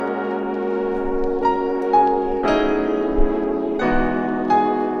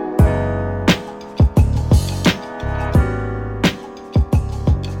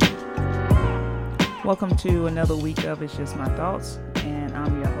welcome to another week of It's Just My Thoughts, and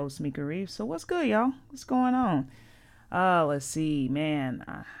I'm your host, Mika Reeves. So what's good, y'all? What's going on? Let's see, man.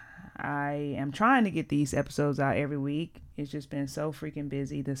 I am trying to get these episodes out every week. It's just been so freaking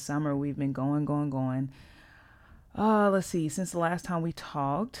busy. This summer, we've been going. Let's see, since the last time we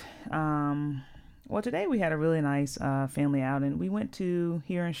talked, well, today we had a really nice family outing. We went to,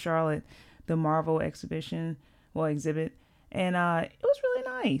 here in Charlotte, the Marvel exhibit, and it was really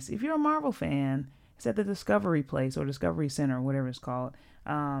nice. If you're a Marvel fan, it's at the Discovery Place or Discovery Center, whatever it's called.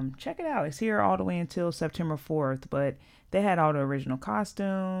 Check it out. It's here all the way until September 4th, but they had all the original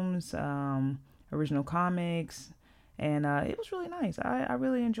costumes, original comics, and it was really nice. I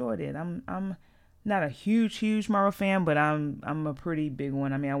really enjoyed it. I'm not a huge Marvel fan, but I'm a pretty big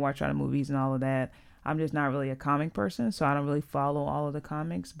one. I mean, I watch all the movies and all of that. I'm just not really a comic person, so I don't really follow all of the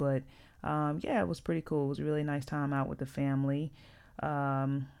comics, but yeah, it was pretty cool. It was a really nice time out with the family.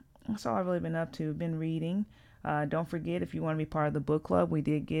 That's all I've really been up to. Been reading. Don't forget, if you want to be part of the book club, we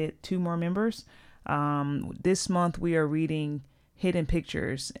did get 2 more members. This month we are reading Hidden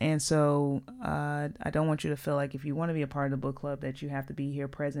Pictures, and so I don't want you to feel like if you want to be a part of the book club that you have to be here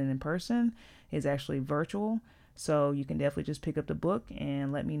present in person. It's actually virtual, so you can definitely just pick up the book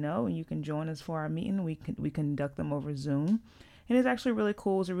and let me know, and you can join us for our meeting. We conduct them over Zoom, and it's actually really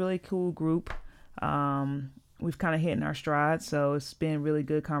cool. It's a really cool group. We've kind of hit in our stride, so it's been really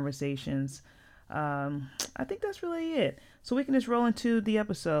good conversations. I think that's really it. So we can just roll into the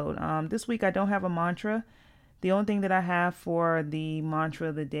episode. This week I don't have a mantra. The only thing that I have for the mantra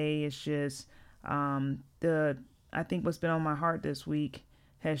of the day is just I think what's been on my heart this week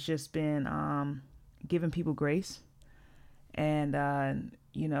has just been giving people grace. And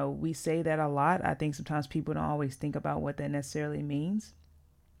we say that a lot. I think sometimes people don't always think about what that necessarily means.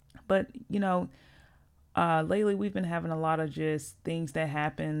 But lately we've been having a lot of just things that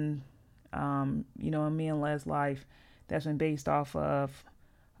happen in me and Les' life that's been based off of,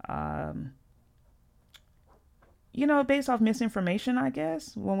 based off misinformation, I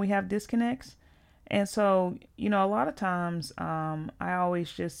guess, when we have disconnects. And so, a lot of times, I always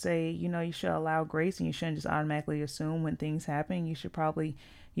just say, you should allow grace and you shouldn't just automatically assume when things happen. You should probably,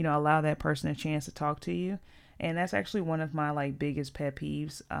 allow that person a chance to talk to you. And that's actually one of my biggest pet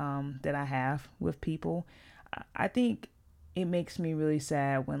peeves, that I have with people. I think it makes me really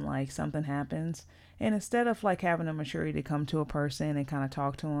sad when something happens, and instead of having the maturity to come to a person and kind of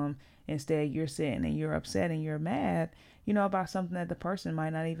talk to them, instead you're sitting and you're upset and you're mad, about something that the person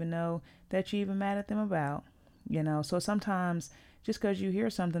might not even know that you're even mad at them about, so sometimes just because you hear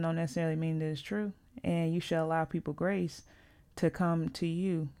something don't necessarily mean that it's true, and you should allow people grace to come to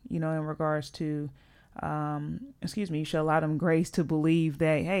you, in regards to you should allow them grace to believe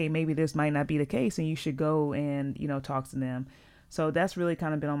that, hey, maybe this might not be the case, and you should go and, talk to them. So that's really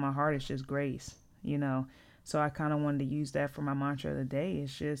kind of been on my heart. It's just grace, so I kind of wanted to use that for my mantra of the day.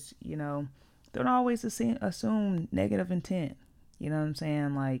 It's just, don't always assume negative intent. You know what I'm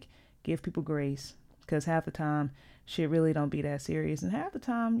saying? Give people grace, because half the time shit really don't be that serious. And half the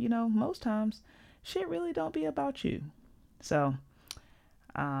time, most times shit really don't be about you. So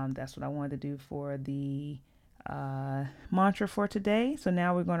that's what I wanted to do for the mantra for today. So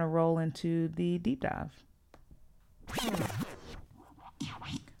now we're going to roll into the deep dive.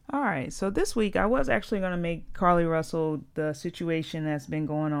 All right. So this week I was actually going to make Carlee Russell the situation that's been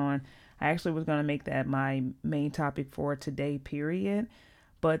going on. I actually was going to make that my main topic for today, period.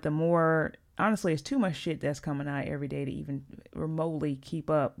 But honestly, it's too much shit that's coming out every day to even remotely keep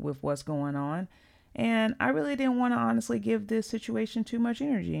up with what's going on. And I really didn't want to honestly give this situation too much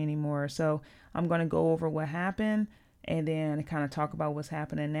energy anymore. So I'm going to go over what happened and then kind of talk about what's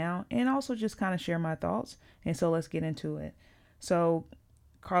happening now, and also just kind of share my thoughts. And so let's get into it. So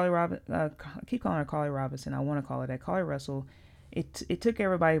I keep calling her Carlee Robinson. I want to call her that. Carlee Russell. It took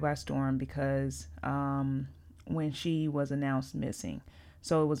everybody by storm because when she was announced missing.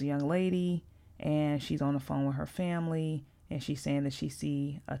 So it was a young lady, and she's on the phone with her family, and she's saying that she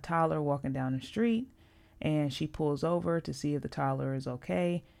see a toddler walking down the street, and she pulls over to see if the toddler is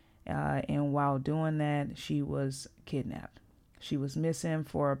okay. And while doing that, she was kidnapped. She was missing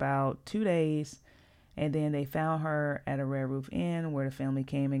for about 2 days, and then they found her at a Red Roof Inn where the family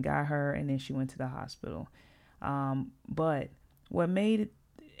came and got her, and then she went to the hospital. But what made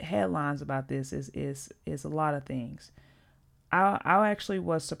headlines about this is a lot of things. I actually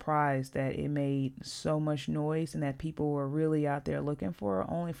was surprised that it made so much noise and that people were really out there looking for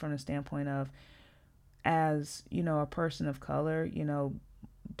her, only from the standpoint of, as a person of color,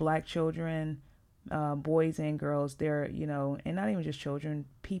 Black children, boys and girls, they're, and not even just children,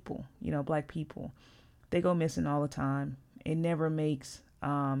 people, Black people, they go missing all the time. It never makes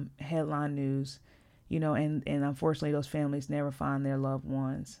headline news. and unfortunately those families never find their loved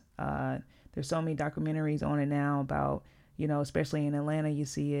ones. There's so many documentaries on it now about, especially in Atlanta, you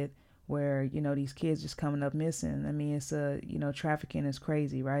see it where, these kids just coming up missing. I mean, it's trafficking is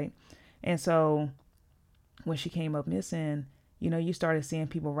crazy, right? And so when she came up missing, you started seeing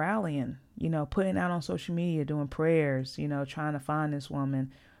people rallying, putting out on social media, doing prayers, trying to find this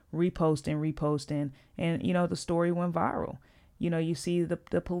woman, reposting. And, the story went viral. You see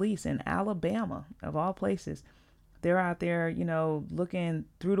the police in Alabama, of all places, they're out there, looking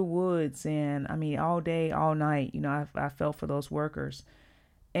through the woods. And I mean, all day, all night, I felt for those workers.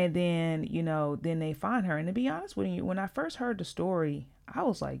 And then, then they find her. And to be honest with you, when I first heard the story, I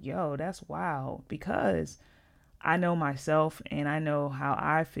was like, yo, that's wild, because I know myself and I know how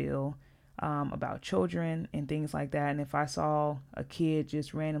I feel about children and things like that. And if I saw a kid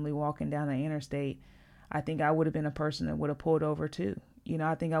just randomly walking down the interstate, I think I would have been a person that would have pulled over too.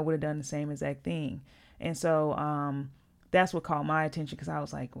 I think I would have done the same exact thing. And so that's what caught my attention, because I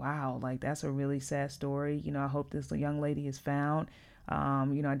was like, wow, like that's a really sad story. I hope this young lady is found. I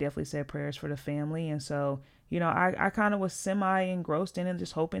definitely said prayers for the family. And so, I kind of was semi engrossed in it,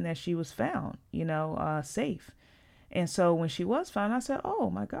 just hoping that she was found, safe. And so when she was found, I said, oh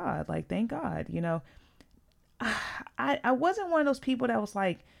my God, like, thank God, I wasn't one of those people that was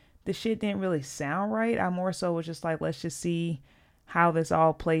like, the shit didn't really sound right. I more so was just like, let's just see how this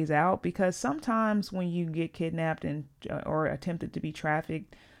all plays out. Because sometimes when you get kidnapped and or attempted to be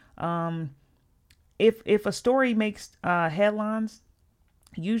trafficked, if a story makes headlines,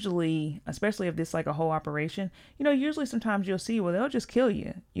 usually, especially if this like a whole operation, usually sometimes you'll see, well, they'll just kill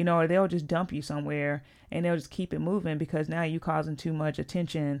you, or they'll just dump you somewhere and they'll just keep it moving, because now you're causing too much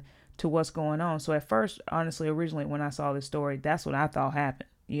attention to what's going on. So at first, honestly, originally when I saw this story, that's what I thought happened,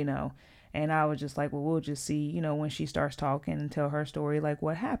 and I was just like, well, we'll just see, when she starts talking and tell her story, like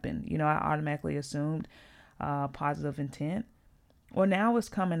what happened. I automatically assumed positive intent. Well, now it's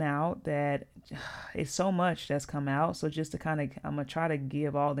coming out that it's so much that's come out. So just to kind of, I'm going to try to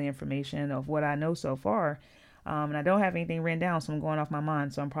give all the information of what I know so far. And I don't have anything written down, so I'm going off my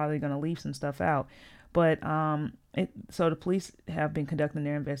mind. So I'm probably going to leave some stuff out. But so the police have been conducting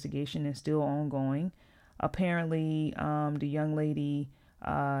their investigation and still ongoing. Apparently, the young lady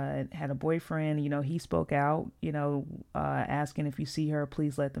had a boyfriend. He spoke out, asking if you see her,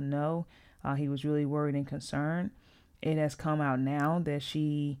 please let them know. He was really worried and concerned. It has come out now that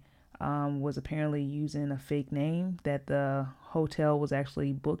she was apparently using a fake name, that the hotel was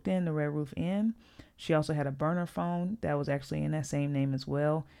actually booked in, the Red Roof Inn. She also had a burner phone that was actually in that same name as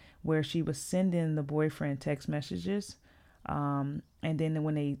well, where she was sending the boyfriend text messages. And then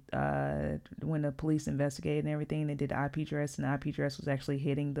when the police investigated and everything, they did the IP address, and the IP address was actually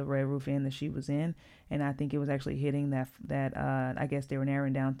hitting the Red Roof Inn that she was in. And I think it was actually hitting that I guess they were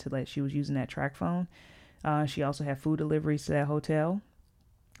narrowing down to like she was using that track phone. She also had food deliveries to that hotel.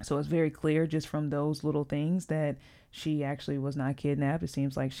 So it's very clear just from those little things that she actually was not kidnapped. It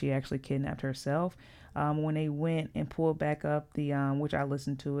seems like she actually kidnapped herself. When they went and pulled back up the, which I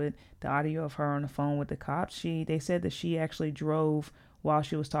listened to it, the audio of her on the phone with the cops, they said that she actually drove while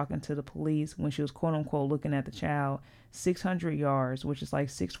she was talking to the police, when she was quote unquote looking at the child, 600 yards, which is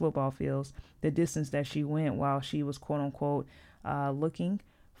like 6 football fields, the distance that she went while she was quote unquote looking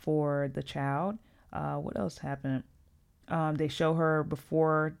for the child. What else happened? They show her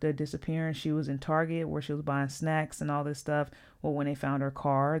before the disappearance. She was in Target where she was buying snacks and all this stuff. Well, when they found her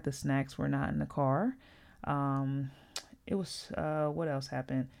car, the snacks were not in the car. It was, what else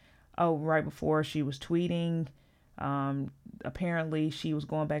happened? Oh, right before she was tweeting. Apparently she was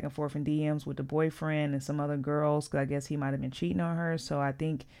going back and forth in DMs with the boyfriend and some other girls, because I guess he might have been cheating on her. So I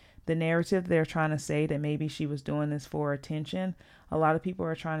think the narrative they're trying to say that maybe she was doing this for attention. A lot of people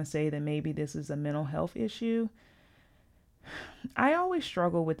are trying to say that maybe this is a mental health issue. I always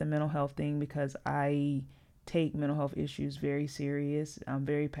struggle with the mental health thing because I take mental health issues very serious. I'm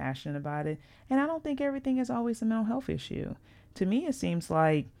very passionate about it. And I don't think everything is always a mental health issue. To me, it seems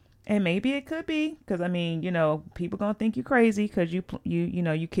like, and maybe it could be, because I mean, people gonna think you crazy because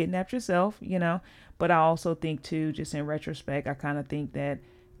you kidnapped yourself, But I also think too, just in retrospect, I kind of think that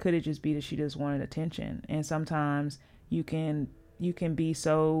could it just be that she just wanted attention? And sometimes you can be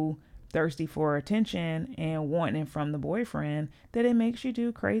so thirsty for attention and wanting it from the boyfriend that it makes you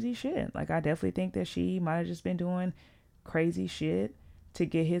do crazy shit. Like I definitely think that she might have just been doing crazy shit to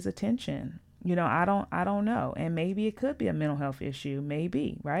get his attention. I don't know. And maybe it could be a mental health issue,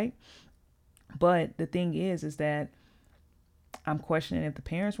 maybe, right? But the thing is that I'm questioning if the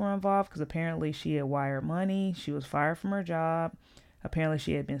parents were involved, because apparently she had wired money. She was fired from her job. Apparently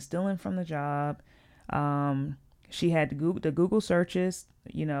she had been stealing from the job. She had the Google searches,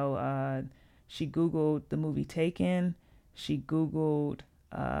 She Googled the movie Taken. She Googled,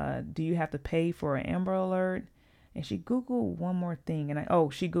 do you have to pay for an Amber Alert? And she Googled one more thing.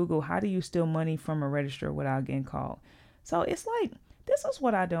 She Googled, how do you steal money from a register without getting caught? So it's like, this is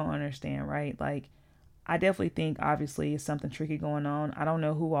what I don't understand, right? Like, I definitely think obviously it's something tricky going on. I don't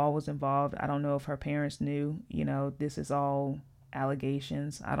know who all was involved. I don't know if her parents knew, this is all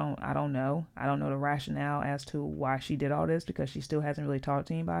allegations. I don't know. I don't know the rationale as to why she did all this, because she still hasn't really talked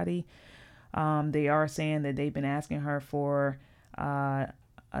to anybody. They are saying that they've been asking her for a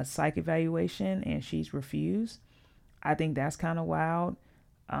psych evaluation and she's refused. I think that's kind of wild.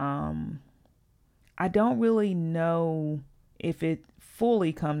 I don't really know if it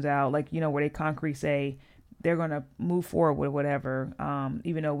fully comes out, like, where they concrete say they're going to move forward with whatever,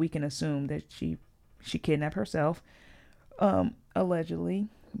 even though we can assume that she kidnapped herself, allegedly.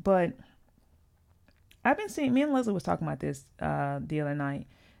 But I've been seeing, me and Leslie was talking about this the other night,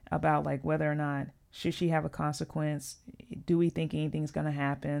 about like whether or not should she have a consequence. Do we think anything's going to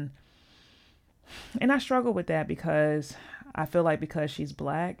happen? And I struggle with that because I feel like, because she's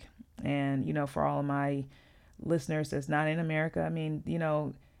black, and for all of my listeners that's not in America, I mean,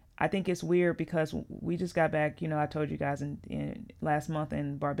 I think it's weird because we just got back, I told you guys in last month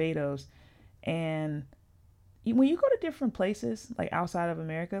in Barbados, and when you go to different places like outside of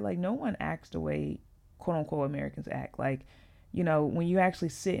America, like no one acts the way quote unquote Americans act. Like, when you actually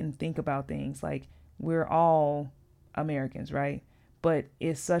sit and think about things, like we're all Americans, right? But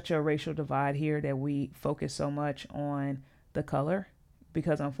it's such a racial divide here that we focus so much on the color,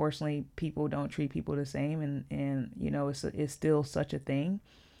 because unfortunately people don't treat people the same, and it's still such a thing.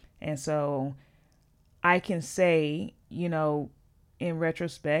 And so I can say, in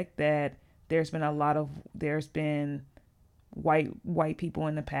retrospect, that there's been white people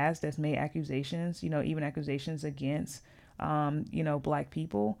in the past that's made accusations, even accusations against black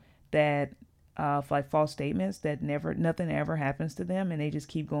people, that like false statements, that nothing ever happens to them, and they just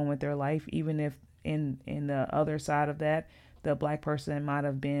keep going with their life, even if in the other side of that, the black person might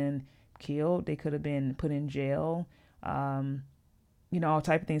have been killed, they could have been put in jail, all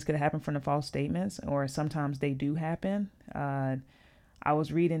type of things could have happened from the false statements, or sometimes they do happen. I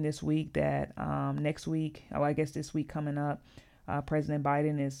was reading this week that next week, I guess this week coming up, President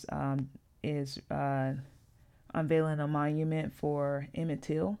Biden is unveiling a monument for Emmett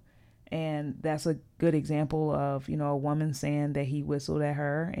Till. And that's a good example of, a woman saying that he whistled at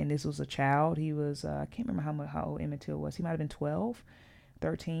her, and this was a child. He was, I can't remember how old Emmett Till was. He might have been 12,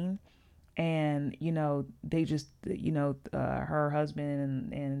 13. And, they just, her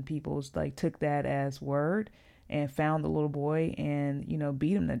husband and people's like took that as word and found the little boy and,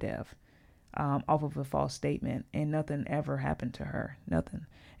 beat him to death off of a false statement. And nothing ever happened to her. Nothing.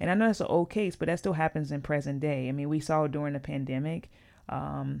 And I know that's an old case, but that still happens in present day. I mean, we saw it during the pandemic.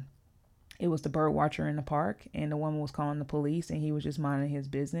 It was the bird watcher in the park, and the woman was calling the police, and he was just minding his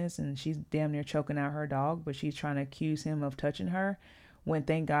business, and she's damn near choking out her dog, but she's trying to accuse him of touching her, when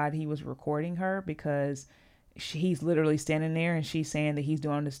thank God he was recording her, because he's literally standing there and she's saying that he's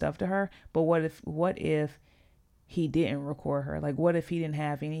doing this stuff to her. But what if he didn't record her? Like, what if he didn't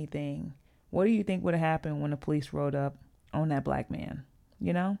have anything? What do you think would have happened when the police rode up on that black man?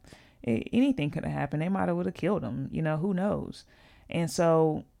 Anything could have happened. They might have would have killed him. Who knows? And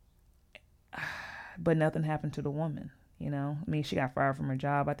so, but nothing happened to the woman. I mean, she got fired from her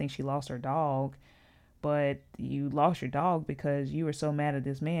job. I think she lost her dog, but you lost your dog because you were so mad at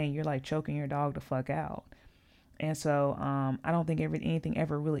this man. You're like choking your dog the fuck out. And so, I don't think anything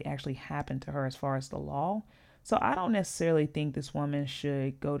ever really actually happened to her as far as the law. So I don't necessarily think this woman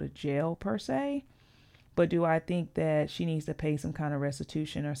should go to jail per se. But do I think that she needs to pay some kind of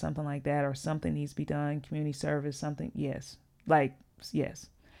restitution or something like that, or something needs to be done, community service, something? Yes. Yes.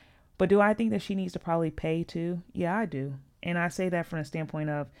 But do I think that she needs to probably pay too? Yeah, I do. And I say that from the standpoint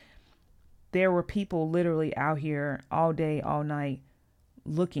of, there were people literally out here all day, all night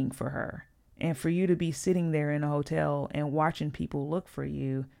looking for her. And for you to be sitting there in a hotel and watching people look for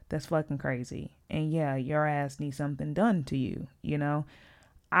you, that's fucking crazy. And yeah, your ass needs something done to you,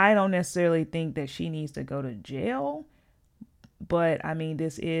 I don't necessarily think that she needs to go to jail, but I mean,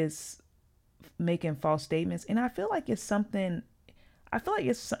 this is making false statements, and I feel like it's something. I feel like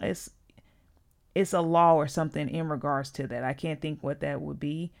it's a law or something in regards to that. I can't think what that would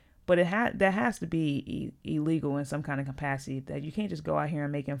be, but that has to be illegal in some kind of capacity. That you can't just go out here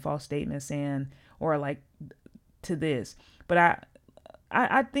and making false statements saying, or like to this. But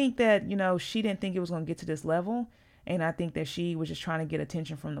I think that she didn't think it was going to get to this level. And I think that she was just trying to get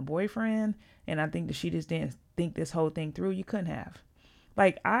attention from the boyfriend. And I think that she just didn't think this whole thing through. You couldn't have.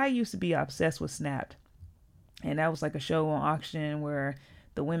 Like, I used to be obsessed with Snapped. And that was like a show on Auction where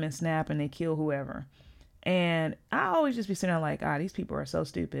the women snap and they kill whoever. And I always just be sitting there like, these people are so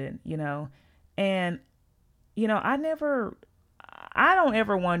stupid, And, I don't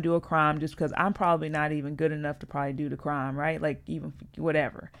ever want to do a crime just because I'm probably not even good enough to probably do the crime, right? Like, even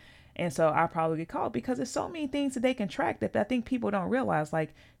whatever. And so I probably get caught because there's so many things that they can track that I think people don't realize.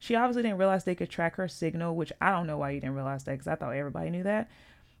 Like, she obviously didn't realize they could track her signal, which I don't know why you didn't realize that because I thought everybody knew that.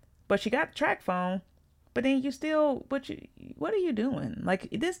 But she got the track phone. But then what are you doing? Like,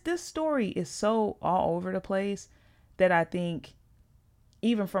 this story is so all over the place that I think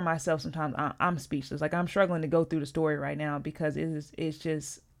even for myself, sometimes I'm speechless. Like, I'm struggling to go through the story right now because it's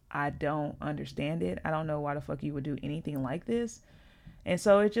just, I don't understand it. I don't know why the fuck you would do anything like this. And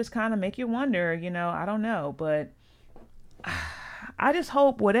so it just kind of make you wonder, I don't know, but I just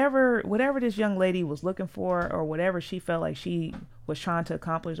hope whatever this young lady was looking for, or whatever she felt like she was trying to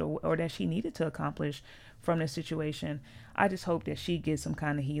accomplish, or that she needed to accomplish from this situation, I just hope that she gets some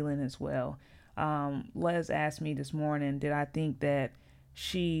kind of healing as well. Les asked me this morning, did I think that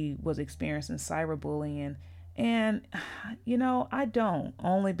she was experiencing cyberbullying? And, I don't,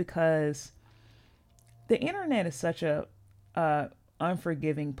 only because the internet is such a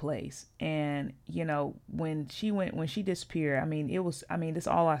unforgiving place. And, when she disappeared, this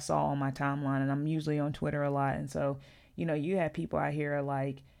all I saw on my timeline, and I'm usually on Twitter a lot. And so, you had people out here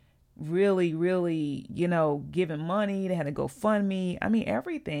like really, really, giving money. They had to GoFundMe.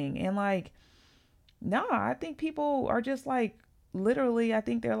 Everything. And like, no, I think people are just like, literally, I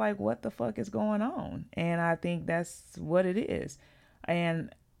think they're like, what the fuck is going on? And I think that's what it is. And,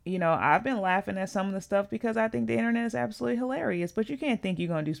 I've been laughing at some of the stuff because I think the internet is absolutely hilarious, but you can't think you're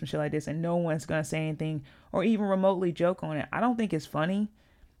going to do some shit like this and no one's going to say anything or even remotely joke on it. I don't think it's funny,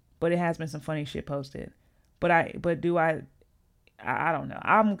 but it has been some funny shit posted. I don't know.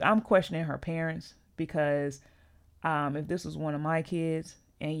 I'm questioning her parents because if this was one of my kids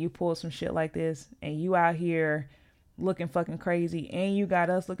and you pull some shit like this and you out here looking fucking crazy and you got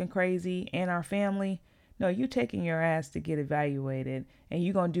us looking crazy and our family, no, you taking your ass to get evaluated and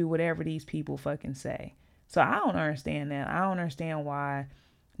you gonna do whatever these people fucking say. So I don't understand that. I don't understand why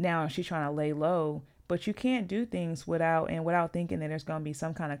now she's trying to lay low, but you can't do things without thinking that there's gonna be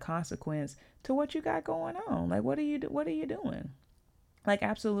some kind of consequence to what you got going on. Like, what are you doing? Like,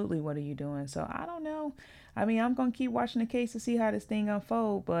 absolutely, what are you doing? So I don't know. I'm gonna keep watching the case to see how this thing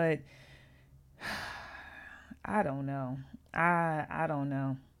unfolds, but I don't know. I don't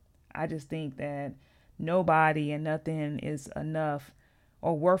know. I just think that nobody and nothing is enough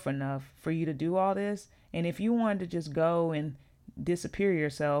or worth enough for you to do all this. And if you wanted to just go and disappear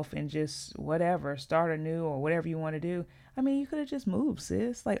yourself and just whatever, start anew or whatever you want to do, you could have just moved,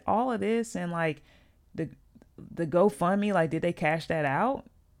 sis. Like, all of this and like the GoFundMe, like, did they cash that out?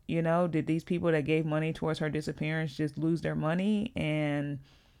 Did these people that gave money towards her disappearance just lose their money? And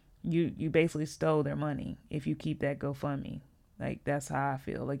you basically stole their money if you keep that GoFundMe. Like, that's how I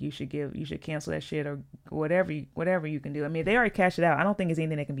feel. Like, you should cancel that shit or whatever you can do. They already cashed it out. I don't think there's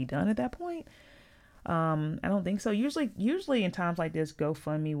anything that can be done at that point. I don't think so. Usually in times like this,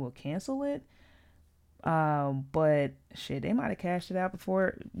 GoFundMe will cancel it. But shit, they might have cashed it out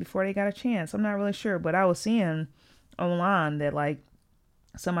before they got a chance. I'm not really sure, but I was seeing online that like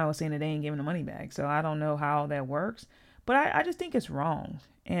somebody was saying that they ain't giving the money back. So I don't know how that works, but I just think it's wrong.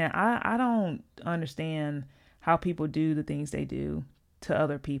 And I don't understand how people do the things they do to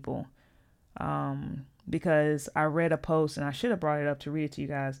other people. Because I read a post and I should have brought it up to read it to you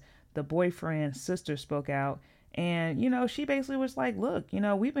guys. The boyfriend's sister spoke out and, she basically was like, look,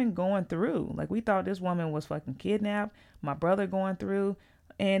 we've been going through, like, we thought this woman was fucking kidnapped, my brother going through,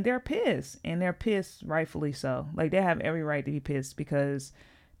 and they're pissed rightfully so. Like, they have every right to be pissed because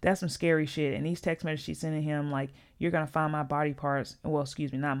that's some scary shit. And these text messages she's sending him, like, you're going to find my body parts. Well,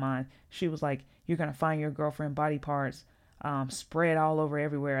 excuse me, not mine. She was like, you're going to find your girlfriend body parts spread all over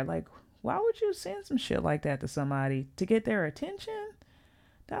everywhere. Like, why would you send some shit like that to somebody to get their attention?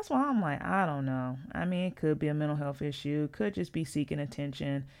 That's why I'm like, I don't know. It could be a mental health issue. Could just be seeking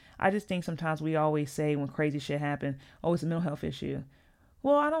attention. I just think sometimes we always say when crazy shit happens, oh, it's a mental health issue.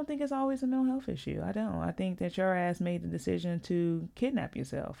 Well, I don't think it's always a mental health issue. I don't. I think that your ass made the decision to kidnap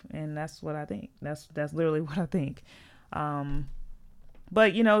yourself. And that's what I think. That's literally what I think.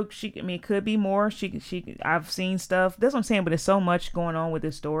 But, it could be more. I've seen stuff. That's what I'm saying. But there's so much going on with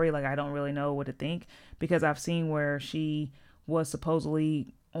this story. Like, I don't really know what to think because I've seen where she was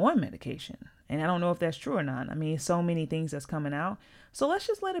supposedly on medication. And I don't know if that's true or not. So many things that's coming out. So let's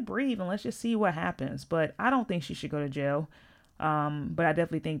just let it breathe and let's just see what happens. But I don't think she should go to jail. But I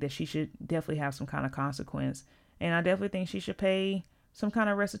definitely think that she should definitely have some kind of consequence. And I definitely think she should pay some kind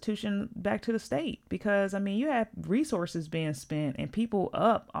of restitution back to the state, because I mean, you have resources being spent and people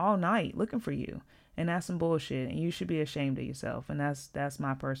up all night looking for you, and that's some bullshit, and you should be ashamed of yourself. And that's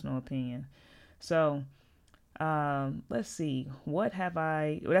my personal opinion. So let's see, what have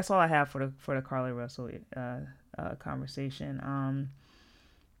I? That's all I have for the Carlee Russell conversation.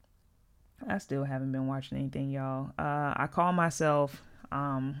 I still haven't been watching anything, y'all. I call myself.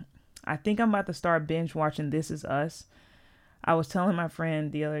 I think I'm about to start binge watching This Is Us. I was telling my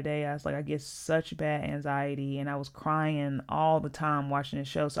friend the other day, I was like, I get such bad anxiety, and I was crying all the time watching the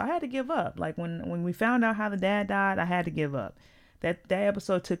show. So I had to give up. Like when we found out how the dad died, I had to give up. That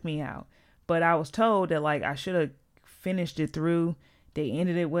episode took me out. But I was told that like I should have finished it through. They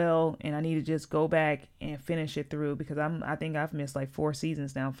ended it well, and I need to just go back and finish it through, because I think I've missed like 4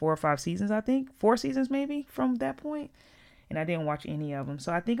 seasons now, 4 or 5 seasons, I think 4 seasons maybe from that point, and I didn't watch any of them.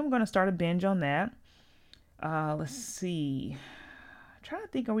 So I think I'm gonna start a binge on that. Let's see. I'm trying to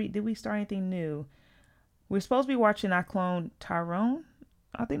think, did we start anything new? We're supposed to be watching I Cloned Tyrone.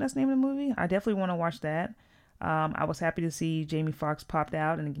 I think that's the name of the movie. I definitely want to watch that. I was happy to see Jamie Foxx popped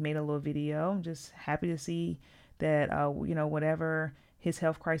out and made a little video. I'm just happy to see that, whatever his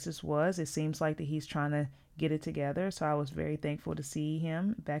health crisis was, it seems like that he's trying to get it together. So I was very thankful to see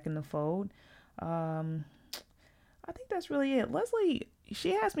him back in the fold. I think that's really it. Leslie,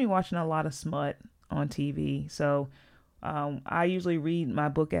 she has me watching a lot of smut on TV. So I usually read my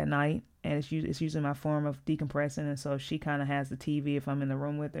book at night, and it's usually my form of decompressing. And so she kind of has the TV if I'm in the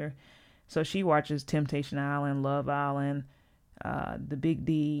room with her. So she watches Temptation Island, Love Island, The Big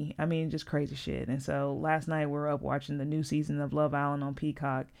D. I mean, just crazy shit. And so last night we were up watching the new season of Love Island on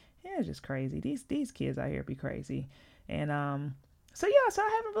Peacock. Yeah, it's just crazy. These kids out here be crazy. And so I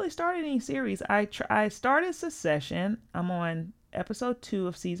haven't really started any series. I started Succession. I'm on episode 2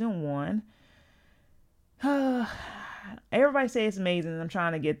 of season 1. Everybody say it's amazing. I'm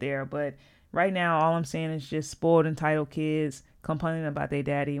trying to get there, but right now all I'm saying is just spoiled, entitled kids complaining about their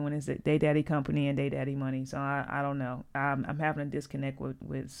daddy when it's their daddy company and their daddy money. So I don't know. I'm having a disconnect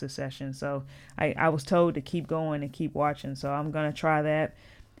with Succession. So I was told to keep going and keep watching. So I'm gonna try that.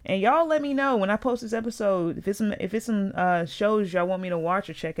 And y'all let me know when I post this episode if it's some shows y'all want me to watch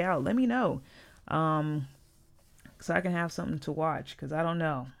or check out. Let me know, so I can have something to watch, because I don't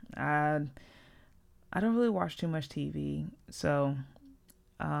know. I don't really watch too much TV. So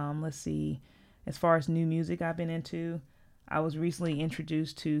let's see. As far as new music I've been into, I was recently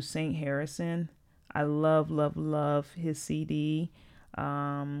introduced to Saint Harrison. I love his CD.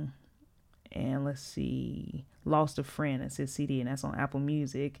 And let's see, Lost a Friend is his CD, and that's on Apple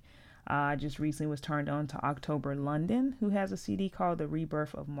Music. I just recently was turned on to October London, who has a CD called The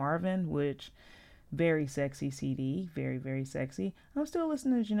Rebirth of Marvin, which very sexy CD, very, very sexy. I'm still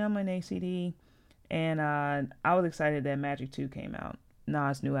listening to Janelle Monáe CD, and I was excited that Magic 2 came out,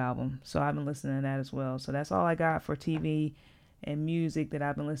 Nas' new album. So I've been listening to that as well. So that's all I got for TV and music that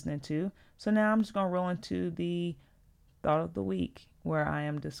I've been listening to. So now I'm just going to roll into the thought of the week, where I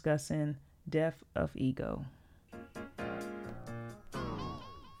am discussing Death of Ego.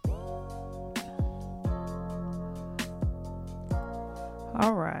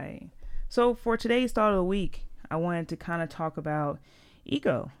 All right. So for today's thought of the week, I wanted to kind of talk about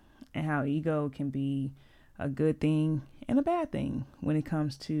ego and how ego can be a good thing and a bad thing when it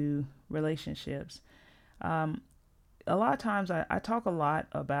comes to relationships. A lot of times I talk a lot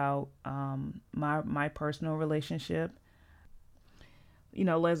about my personal relationship.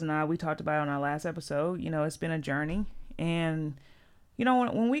 Les and I, we talked about it on our last episode. It's been a journey. And,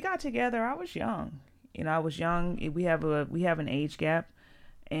 when we got together, I was young. I was young. We have an age gap.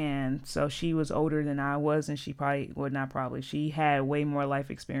 And so she was older than I was, and she she had way more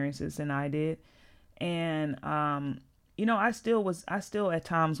life experiences than I did. And, I still at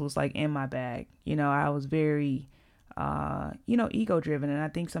times was like in my bag. I was very, ego driven. And I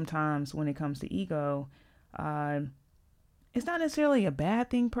think sometimes when it comes to ego, it's not necessarily a bad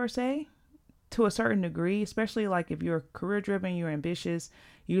thing per se, to a certain degree, especially like if you're career driven, you're ambitious.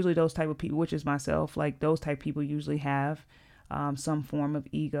 Usually those type of people, which is myself, like those type of people usually have some form of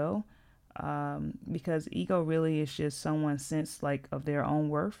ego, because ego really is just someone's sense like of their own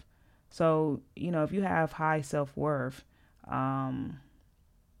worth. So, if you have high self-worth, then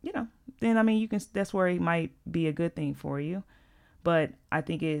that's where it might be a good thing for you. But I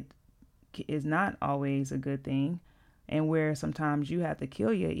think it is not always a good thing, and where sometimes you have to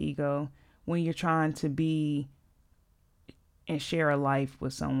kill your ego when you're trying to be and share a life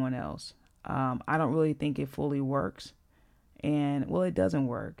with someone else. I don't really think it fully works. And it doesn't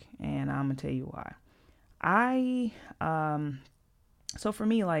work. And I'm going to tell you why. So for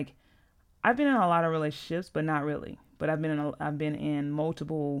me, like, I've been in a lot of relationships, but not really. but I've been in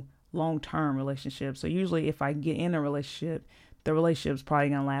multiple long-term relationships. So usually if I get in a relationship, the relationship's probably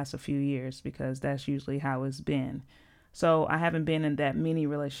going to last a few years because that's usually how it's been. So I haven't been in that many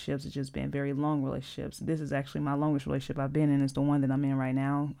relationships. It's just been very long relationships. This is actually my longest relationship I've been in. It's the one that I'm in right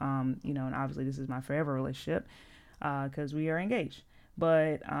now. And obviously this is my forever relationship because we are engaged.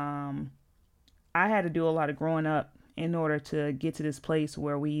 But I had to do a lot of growing up in order to get to this place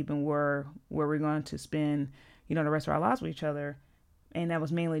where we even were, where we're going to spend, the rest of our lives with each other. And that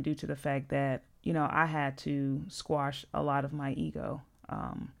was mainly due to the fact that, I had to squash a lot of my ego.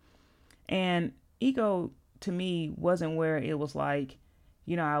 And ego to me wasn't where it was like,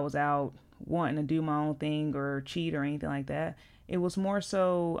 I was out wanting to do my own thing or cheat or anything like that. It was more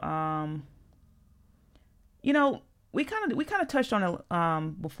so, we kind of touched on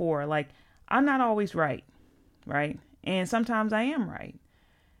it before. Like, I'm not always right, and sometimes I am right,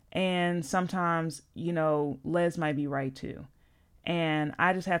 and sometimes Les might be right too. And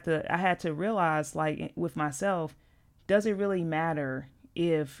I had to realize, like, with myself, does it really matter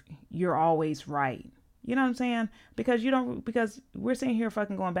if you're always right? You know what I'm saying? Because because we're sitting here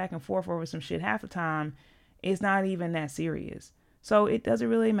fucking going back and forth over some shit half the time. It's not even that serious. So it doesn't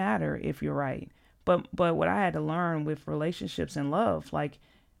really matter if you're right. But what I had to learn with relationships and love, like,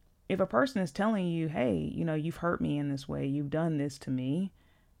 if a person is telling you, hey, you've hurt me in this way, you've done this to me,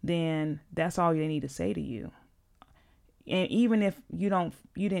 then that's all they need to say to you. And even if you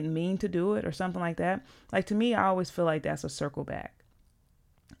didn't mean to do it or something like that, like, to me, I always feel like that's a circle back.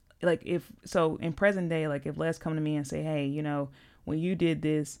 Like, in present day, like, if Les come to me and say, hey, when you did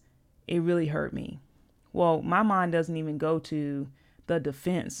this, it really hurt me. Well, my mind doesn't even go to the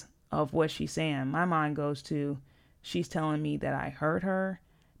defense of what she's saying. My mind goes to, she's telling me that I hurt her.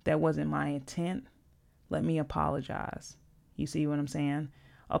 That wasn't my intent. Let me apologize. You see what I'm saying?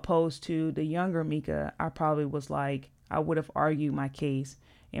 Opposed to the younger Mika, I probably was like, I would have argued my case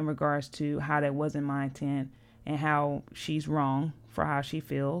in regards to how that wasn't my intent and how she's wrong for how she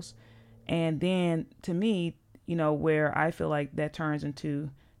feels. And then to me, where I feel like that turns into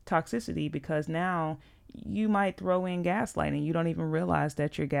toxicity, because now you might throw in gaslighting. You don't even realize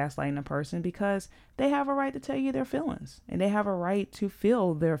that you're gaslighting a person because they have a right to tell you their feelings and they have a right to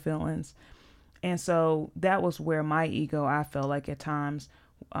feel their feelings. And so that was where my ego, I felt like at times,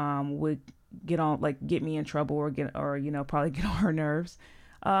 would get me in trouble or probably get on her nerves.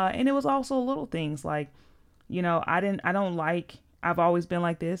 And it was also little things like, I've always been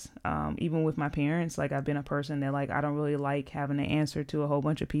like this. Even with my parents, like, I've been a person that, like, I don't really like having to answer to a whole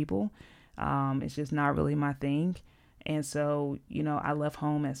bunch of people. It's just not really my thing. And so, I left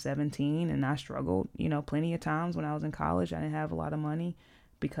home at 17 and I struggled, plenty of times when I was in college. I didn't have a lot of money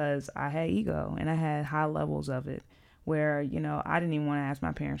because I had ego and I had high levels of it where, I didn't even want to ask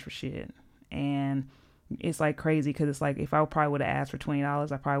my parents for shit. And it's like crazy because it's like, if I probably would have asked for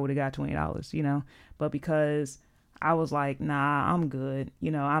 $20, I probably would have got $20, but because I was like, nah, I'm good.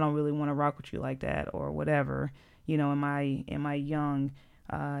 I don't really want to rock with you like that or whatever, in my young,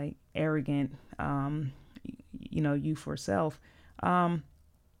 arrogant, you for self.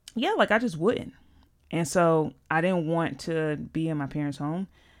 Like, I just wouldn't. And so I didn't want to be in my parents' home.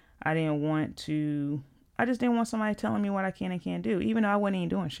 I just didn't want somebody telling me what I can and can't do, even though I wasn't even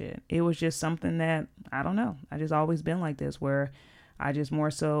doing shit. It was just something that, I don't know. I just always been like this, where I just more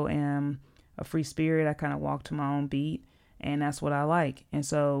so am a free spirit. I kind of walk to my own beat, and that's what I like. And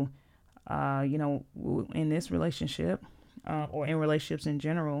so, in this relationship, or in relationships in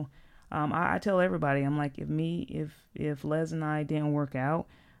general, I tell everybody, I'm like, if Les and I didn't work out,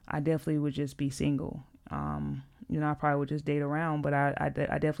 I definitely would just be single. I probably would just date around, but I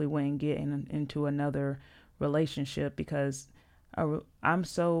definitely wouldn't get into another relationship because I'm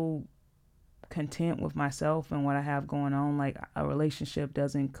so content with myself and what I have going on. Like, a relationship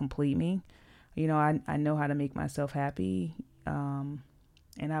doesn't complete me. I know how to make myself happy. And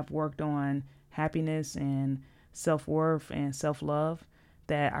I've worked on happiness and self-worth and self-love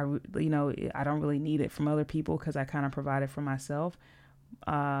that I don't really need it from other people because I kind of provide it for myself.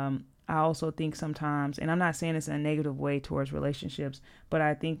 I also think sometimes, and I'm not saying this in a negative way towards relationships, but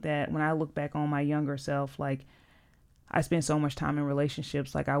I think that when I look back on my younger self, like, I spent so much time in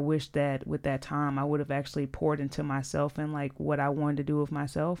relationships. Like, I wish that with that time, I would have actually poured into myself and, like, what I wanted to do with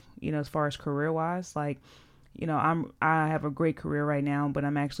myself, as far as career wise. Like, I have a great career right now, but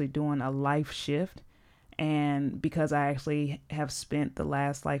I'm actually doing a life shift. And because I actually have spent the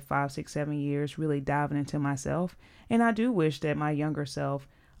last, like, 5, 6, 7 years really diving into myself. And I do wish that my younger self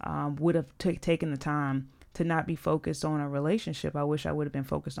would have taken the time to not be focused on a relationship. I wish I would have been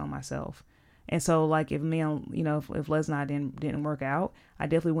focused on myself. And so, like, if me and, if Les and I didn't work out, I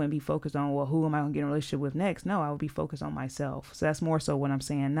definitely wouldn't be focused on, well, who am I going to get in a relationship with next? No, I would be focused on myself. So that's more so what I'm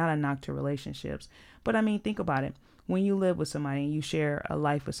saying, not a knock to relationships. But I mean, think about it. When you live with somebody and you share a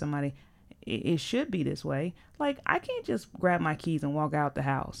life with somebody, it should be this way. Like, I can't just grab my keys and walk out the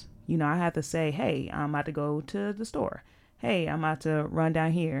house. I have to say, hey, I'm about to go to the store. Hey, I'm about to run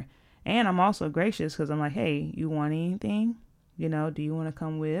down here. And I'm also gracious because I'm like, hey, you want anything? Do you want to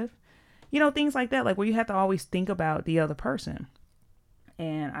come with? Things like that, like where you have to always think about the other person.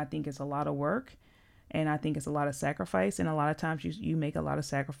 And I think it's a lot of work, and I think it's a lot of sacrifice. And a lot of times you make a lot of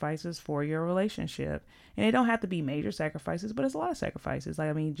sacrifices for your relationship. And it don't have to be major sacrifices, but it's a lot of sacrifices. Like,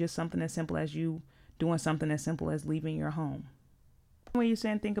 I mean, just something as simple as you doing something as simple as leaving your home. When you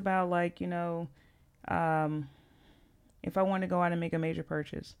saying, think about, like, if I want to go out and make a major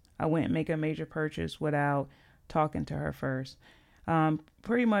purchase, I wouldn't make a major purchase without talking to her first.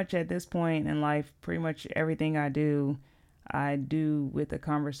 Pretty much at this point in life, pretty much everything I do with the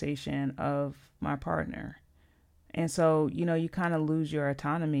conversation of my partner. And so, you kind of lose your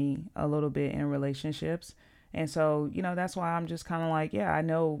autonomy a little bit in relationships. And so, that's why I'm just kind of like, yeah, I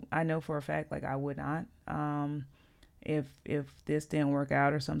know for a fact, like, I would not, if this didn't work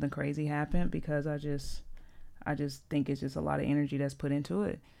out or something crazy happened, because I just think it's just a lot of energy that's put into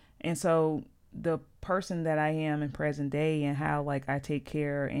it. And so the person that I am in present day, and how, like, I take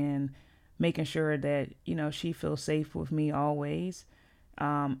care and making sure that, she feels safe with me always.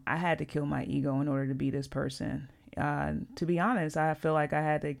 I had to kill my ego in order to be this person. To be honest, I feel like I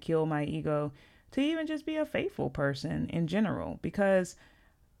had to kill my ego to even just be a faithful person in general, because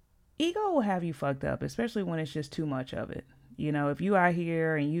ego will have you fucked up, especially when it's just too much of it. If you out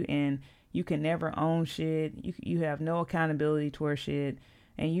here and you can never own shit, you have no accountability towards shit,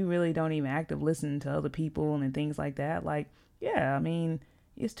 and you really don't even active listening to other people and things like that. Like, yeah, I mean,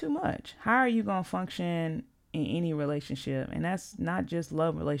 it's too much. How are you going to function in any relationship? And that's not just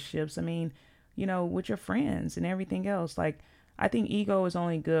love relationships. I mean, with your friends and everything else. Like, I think ego is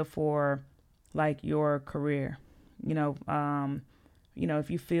only good for, like, your career. If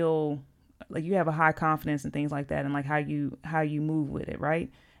you feel like you have a high confidence and things like that, and like how you move with it, right?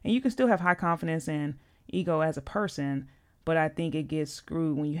 And you can still have high confidence and ego as a person, but I think it gets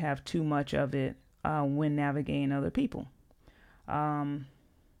screwed when you have too much of it when navigating other people. And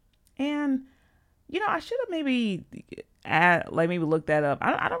I should have maybe looked that up.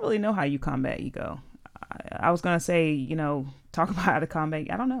 I don't really know how you combat ego. I was gonna say, talk about how to combat.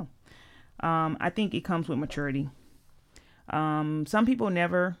 I don't know. I think it comes with maturity. Some people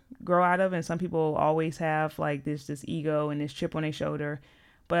never grow out of it, and some people always have, like, this ego and this chip on their shoulder.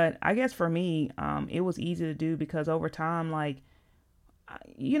 But I guess for me, it was easy to do because over time, like,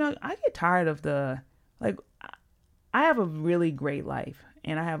 I get tired of I have a really great life,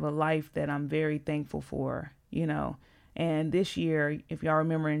 and I have a life that I'm very thankful for, and this year, if y'all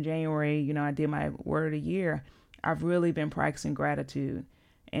remember in January, I did my word of the year. I've really been practicing gratitude.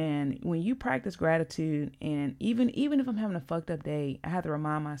 And when you practice gratitude, and even if I'm having a fucked up day, I have to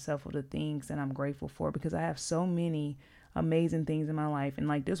remind myself of the things that I'm grateful for, because I have so many amazing things in my life. And,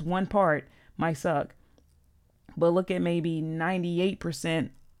 like, this one part might suck, but look at maybe 98%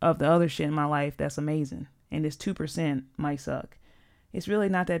 of the other shit in my life that's amazing. And this 2% might suck. It's really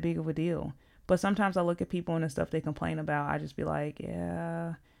not that big of a deal. But sometimes I look at people and the stuff they complain about, I just be like,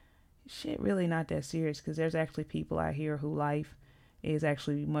 yeah, shit really not that serious, because there's actually people out here who life is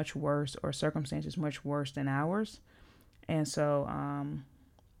actually much worse, or circumstances much worse than ours. And so,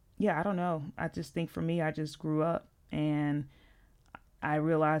 yeah, I don't know. I just think for me, I just grew up, and I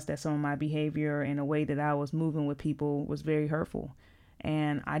realized that some of my behavior and the way that I was moving with people was very hurtful.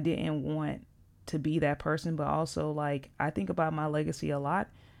 And I didn't want to be that person, but also, like, I think about my legacy a lot,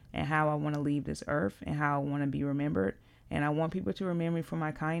 and how I want to leave this earth, and how I want to be remembered. And I want people to remember me for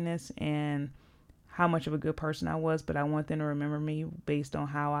my kindness and how much of a good person I was, but I want them to remember me based on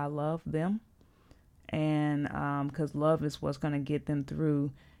how I love them. And because love is what's going to get them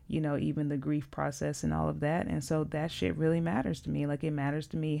through, even the grief process and all of that. And so that shit really matters to me. Like, it matters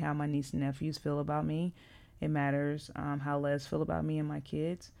to me how my niece and nephews feel about me. It matters how Les feel about me and my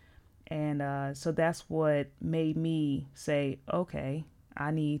kids. And so that's what made me say, okay,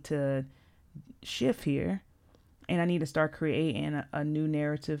 I need to shift here. And I need to start creating a new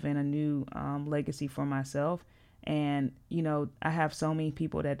narrative and a new legacy for myself. And, I have so many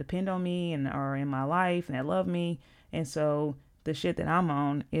people that depend on me and are in my life and that love me. And so the shit that I'm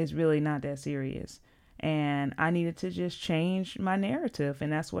on is really not that serious. And I needed to just change my narrative.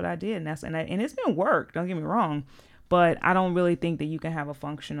 And that's what I did. And it's been work, don't get me wrong. But I don't really think that you can have a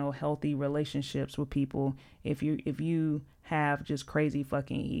functional, healthy relationships with people if you have just crazy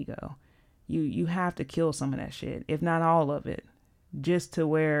fucking ego. you have to kill some of that shit, if not all of it, just to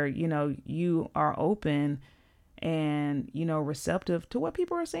where, you are open and, receptive to what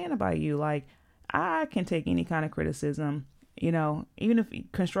people are saying about you. Like, I can take any kind of criticism, even if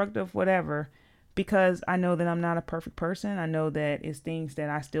constructive, whatever, because I know that I'm not a perfect person. I know that it's things that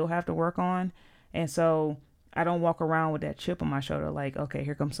I still have to work on. And so I don't walk around with that chip on my shoulder. Like, okay,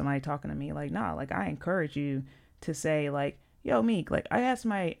 here comes somebody talking to me. Like, nah, like I encourage you to say like, yo, Meek, like I had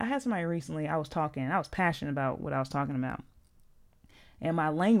somebody recently, I was passionate about what I was talking about. And my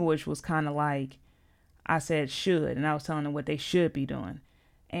language was kind of like, I said should, and I was telling them what they should be doing.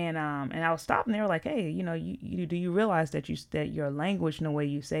 And I was stopping there like, hey, you do you realize that your language and the way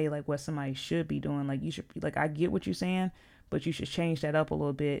you say like what somebody should be doing, like you should, like I get what you're saying, but you should change that up a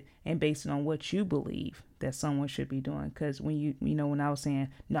little bit and base it on what you believe that someone should be doing. Because when I was saying,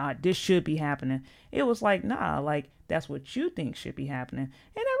 nah, this should be happening, it was like, nah, like that's what you think should be happening.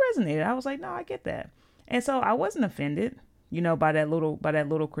 And that resonated. I was like, no, I get that. And so I wasn't offended, by that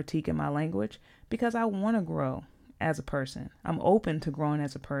little critique in my language, because I want to grow as a person. I'm open to growing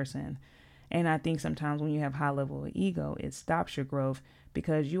as a person. And I think sometimes when you have high level of ego, it stops your growth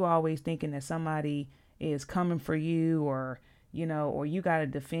because you always thinking that somebody is coming for you, or you got to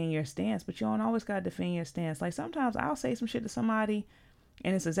defend your stance, but you don't always got to defend your stance. Like sometimes I'll say some shit to somebody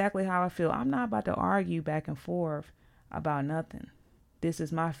and it's exactly how I feel. I'm not about to argue back and forth about nothing. This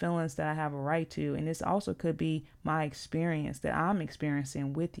is my feelings that I have a right to. And this also could be my experience that I'm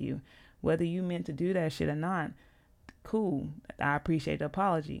experiencing with you. Whether you meant to do that shit or not, cool. I appreciate the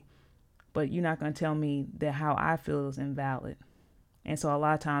apology. But you're not going to tell me that how I feel is invalid. And so a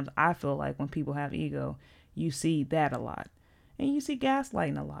lot of times I feel like when people have ego, you see that a lot. And you see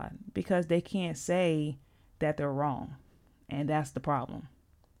gaslighting a lot because they can't say that they're wrong. And that's the problem.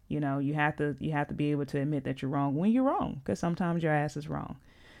 You have to be able to admit that you're wrong when you're wrong, because sometimes your ass is wrong.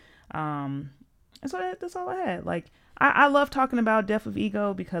 And so that's all I had. Like, I love talking about death of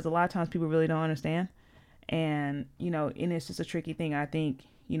ego because a lot of times people really don't understand. And, and it's just a tricky thing. I think,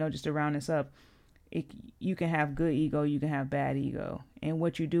 just to round this up, you can have good ego, you can have bad ego. And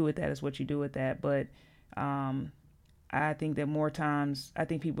what you do with that is what you do with that. But I think that more times, I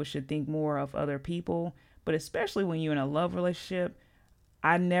think people should think more of other people. But especially when you're in a love relationship,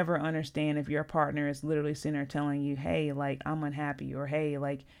 I never understand if your partner is literally sitting there telling you, hey, like, I'm unhappy, or hey,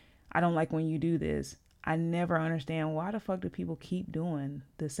 like, I don't like when you do this. I never understand why the fuck do people keep doing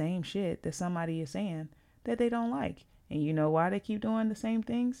the same shit that somebody is saying that they don't like. And you know why they keep doing the same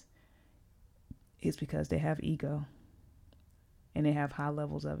things? It's because they have ego and they have high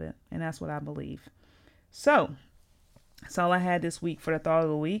levels of it. And that's what I believe. So that's all I had this week for the thought of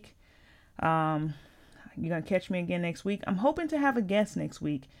the week. You're going to catch me again next week. I'm hoping to have a guest next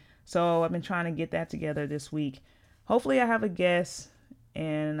week. So I've been trying to get that together this week. Hopefully I have a guest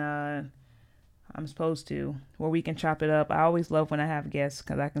and I'm supposed to, where we can chop it up. I always love when I have guests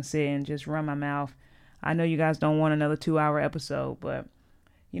because I can sit and just run my mouth. I know you guys don't want another 2-hour episode, but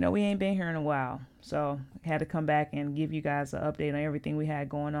we ain't been here in a while. So I had to come back and give you guys an update on everything we had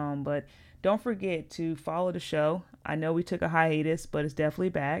going on. But don't forget to follow the show. I know we took a hiatus, but it's definitely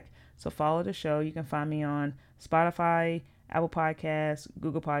back. So follow the show. You can find me on Spotify, Apple Podcasts,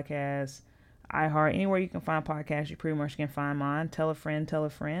 Google Podcasts, iHeart, anywhere you can find podcasts, you pretty much can find mine. Tell a friend.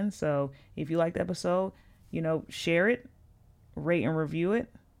 So if you like the episode, share it, rate and review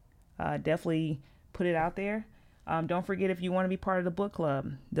it. Definitely put it out there. Don't forget, if you want to be part of the book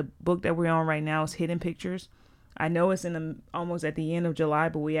club, the book that we're on right now is Hidden Pictures. I know it's almost at the end of July,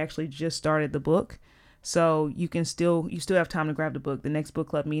 but we actually just started the book. So you still have time to grab the book. The next book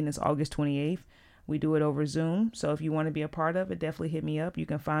club meeting is August 28th. We do it over Zoom. So if you want to be a part of it, definitely hit me up. You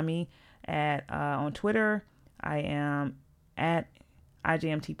can find me on Twitter. I am at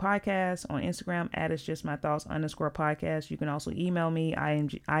IJMT Podcast. On Instagram, @It's Just My Thoughts _podcast. You can also email me,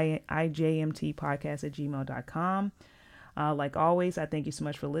 IJMTpodcast@gmail.com. Like always, I thank you so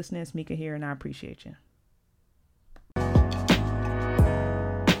much for listening. It's Mika here, and I appreciate you.